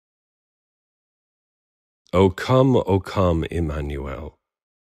O come, Emmanuel,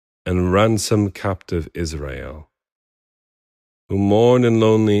 and ransom captive Israel, who mourn in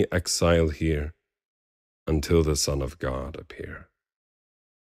lonely exile here, until the Son of God appear.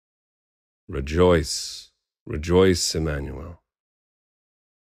 Rejoice, rejoice, Emmanuel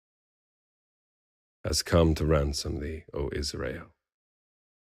has come to ransom thee, O Israel.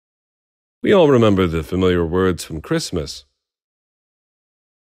 We all remember the familiar words from Christmas,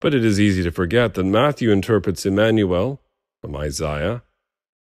 but it is easy to forget that Matthew interprets Emmanuel from Isaiah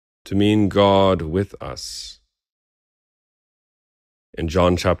to mean God with us. In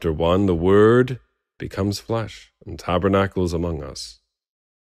John chapter 1, the Word becomes flesh and tabernacles among us.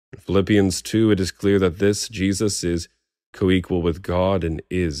 In Philippians 2, it is clear that this Jesus is co-equal with God and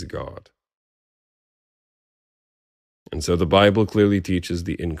is God. And so the Bible clearly teaches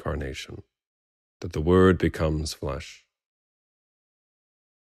the incarnation, that the Word becomes flesh.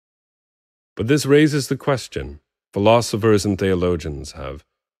 But this raises the question philosophers and theologians have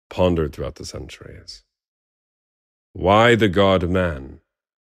pondered throughout the centuries. Why the God-man?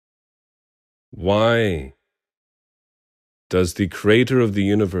 Why does the creator of the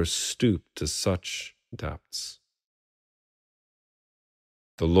universe stoop to such depths?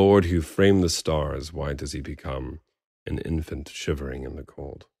 The Lord who framed the stars, why does he become an infant shivering in the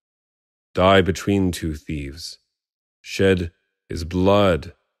cold? Die between two thieves, shed his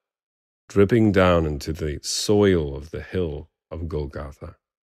blood dripping down into the soil of the hill of Golgotha.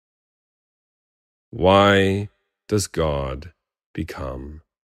 Why does God become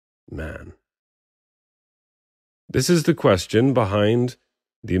man? This is the question behind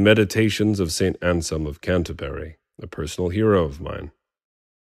the meditations of Saint Anselm of Canterbury, a personal hero of mine.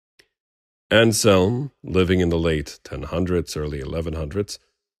 Anselm, living in the late 1000s, early 1100s,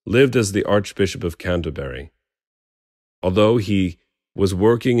 lived as the Archbishop of Canterbury. Although he was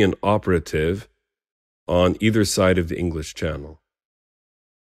working an operative on either side of the English Channel.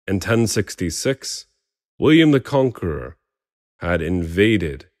 In 1066, William the Conqueror had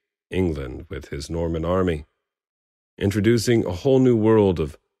invaded England with his Norman army, introducing a whole new world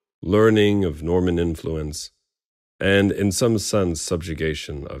of learning, of Norman influence, and in some sense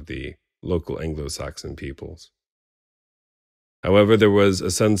subjugation of the local Anglo-Saxon peoples. However, there was a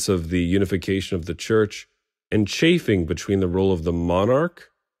sense of the unification of the church and chafing between the role of the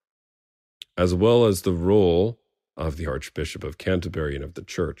monarch as well as the role of the Archbishop of Canterbury and of the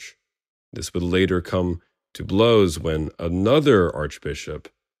church. This would later come to blows when another archbishop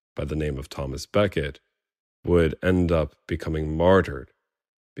by the name of Thomas Becket would end up becoming martyred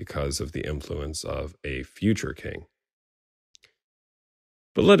because of the influence of a future king.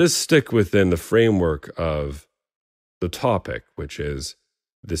 But let us stick within the framework of the topic, which is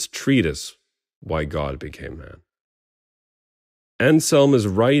this treatise, Why God Became Man. Anselm is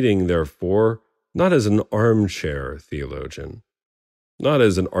writing, therefore, not as an armchair theologian, not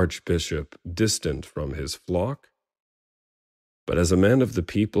as an archbishop distant from his flock, but as a man of the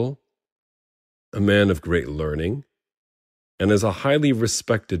people, a man of great learning, and as a highly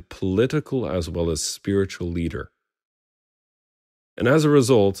respected political as well as spiritual leader. And as a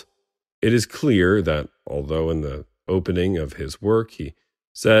result, it is clear that, although in the opening of his work he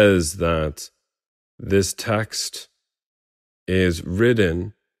says that this text is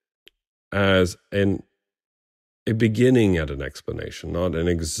written as a beginning at an explanation, not an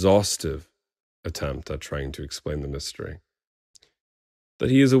exhaustive attempt at trying to explain the mystery, that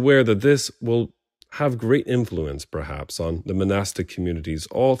he is aware that this will have great influence, perhaps, on the monastic communities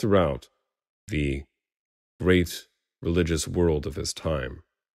all throughout the great religious world of his time.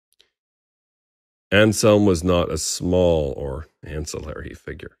 Anselm was not a small or ancillary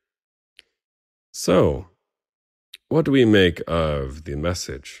figure. So, what do we make of the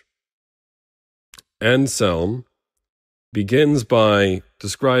message? Anselm begins by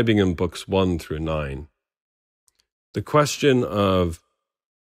describing in books 1 through 9 the question of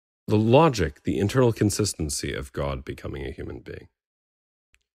the logic, the internal consistency of God becoming a human being.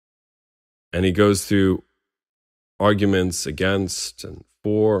 And he goes through arguments against and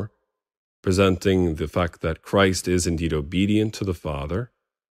for, presenting the fact that Christ is indeed obedient to the Father,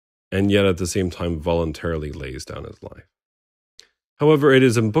 and yet at the same time voluntarily lays down his life. However, it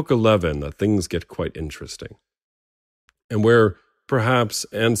is in Book 11 that things get quite interesting, and where perhaps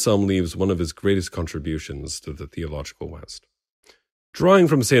Anselm leaves one of his greatest contributions to the theological West. Drawing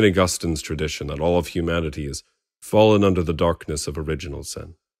from St. Augustine's tradition that all of humanity is fallen under the darkness of original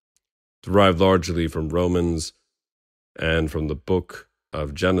sin, derived largely from Romans and from the book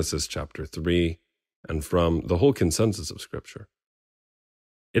of Genesis chapter 3, and from the whole consensus of Scripture.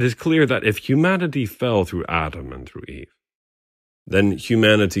 It is clear that if humanity fell through Adam and through Eve, then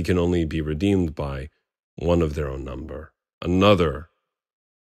humanity can only be redeemed by one of their own number, another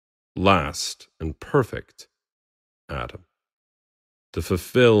last and perfect Adam, to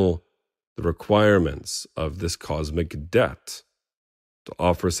fulfill the requirements of this cosmic debt, to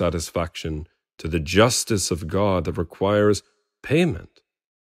offer satisfaction to the justice of God that requires payment,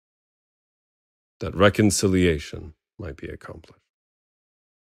 that reconciliation might be accomplished.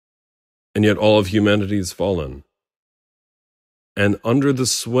 And yet all of humanity is fallen, and under the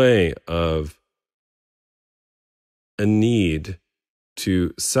sway of a need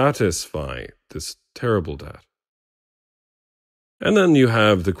to satisfy this terrible debt. And then you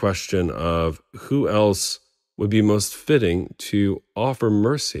have the question of who else would be most fitting to offer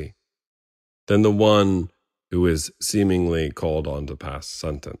mercy than the one who is seemingly called on to pass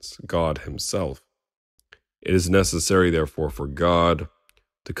sentence, God himself. It is necessary, therefore, for God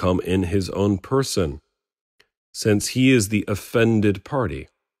to come in his own person, since he is the offended party.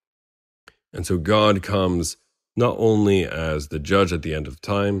 And so God comes not only as the judge at the end of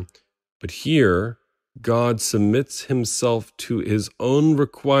time, but here God submits himself to his own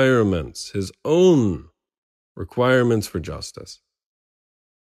requirements for justice.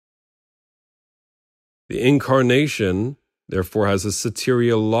 The incarnation, therefore, has a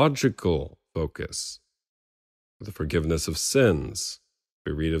soteriological focus for the forgiveness of sins.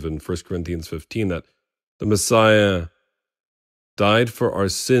 We read of in 1 Corinthians 15 that the Messiah died for our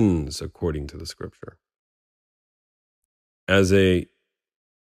sins according to the Scripture. As a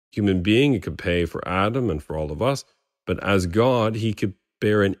human being, he could pay for Adam and for all of us, but as God, he could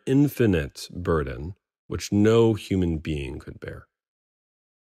bear an infinite burden which no human being could bear.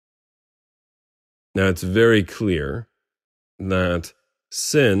 Now, it's very clear that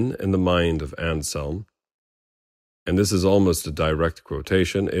sin, in the mind of Anselm, and this is almost a direct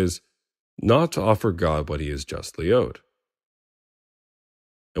quotation, is not to offer God what he is justly owed.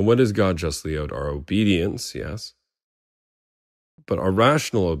 And what is God justly owed? Our obedience, yes, but our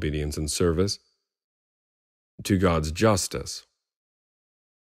rational obedience and service to God's justice.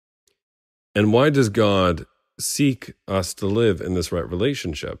 And why does God seek us to live in this right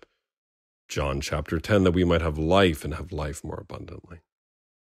relationship? John chapter 10, that we might have life and have life more abundantly.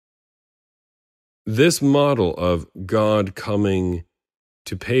 This model of God coming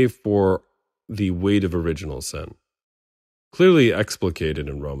to pay for the weight of original sin, clearly explicated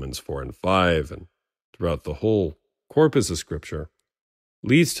in Romans 4 and 5 and throughout the whole corpus of Scripture,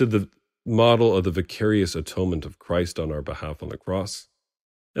 leads to the model of the vicarious atonement of Christ on our behalf on the cross,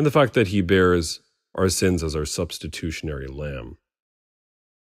 and the fact that he bears our sins as our substitutionary lamb.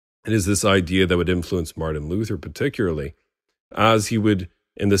 It is this idea that would influence Martin Luther particularly, as he would,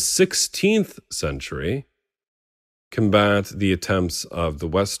 in the 16th century, combat the attempts of the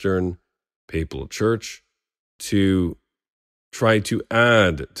Western Papal Church to try to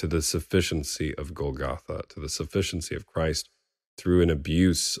add to the sufficiency of Golgotha, to the sufficiency of Christ, through an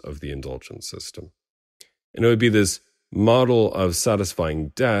abuse of the indulgence system. And it would be this model of satisfying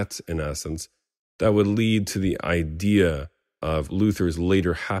debt, in essence, that would lead to the idea of Luther's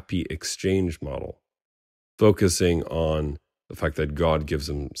later happy exchange model, focusing on the fact that God gives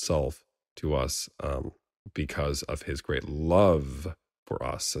himself to us because of his great love for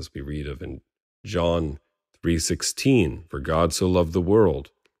us, as we read of in John 3:16, for God so loved the world.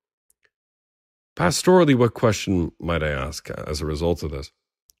 Pastorally, what question might I ask as a result of this?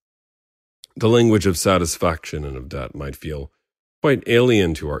 The language of satisfaction and of debt might feel quite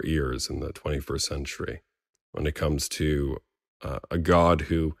alien to our ears in the 21st century when it comes to a God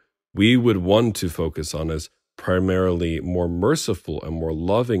who we would want to focus on as primarily more merciful and more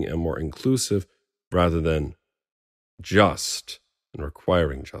loving and more inclusive rather than just and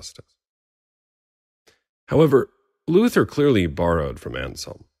requiring justice. However, Luther clearly borrowed from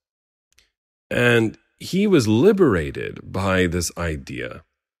Anselm. And he was liberated by this idea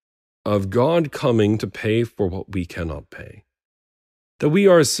of God coming to pay for what we cannot pay. That we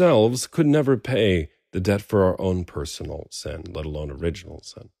ourselves could never pay the debt for our own personal sin, let alone original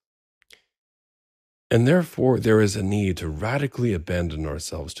sin. And therefore, there is a need to radically abandon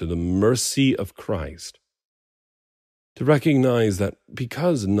ourselves to the mercy of Christ, to recognize that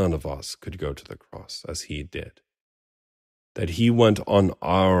because none of us could go to the cross as he did, that he went on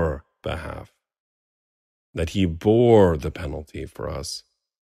our behalf, that he bore the penalty for us,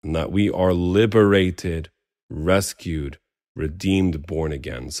 and that we are liberated, rescued, redeemed, born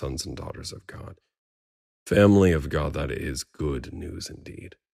again, sons and daughters of God. Family of God, that is good news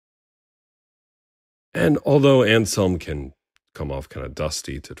indeed. And although Anselm can come off kind of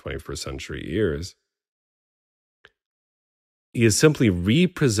dusty to 21st century ears, he is simply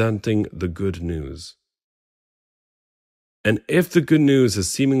representing the good news. And if the good news has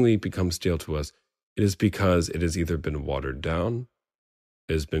seemingly become stale to us, it is because it has either been watered down,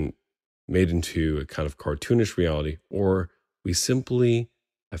 it has been made into a kind of cartoonish reality, or we simply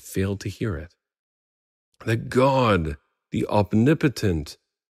have failed to hear it. That God, the omnipotent,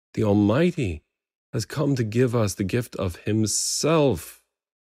 the Almighty, has come to give us the gift of Himself,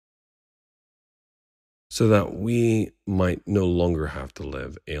 so that we might no longer have to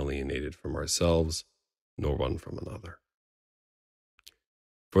live alienated from ourselves, nor one from another.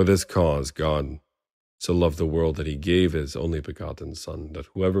 For this cause, God so loved the world that He gave His only begotten Son, that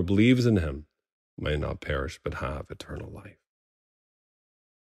whoever believes in Him may not perish but have eternal life.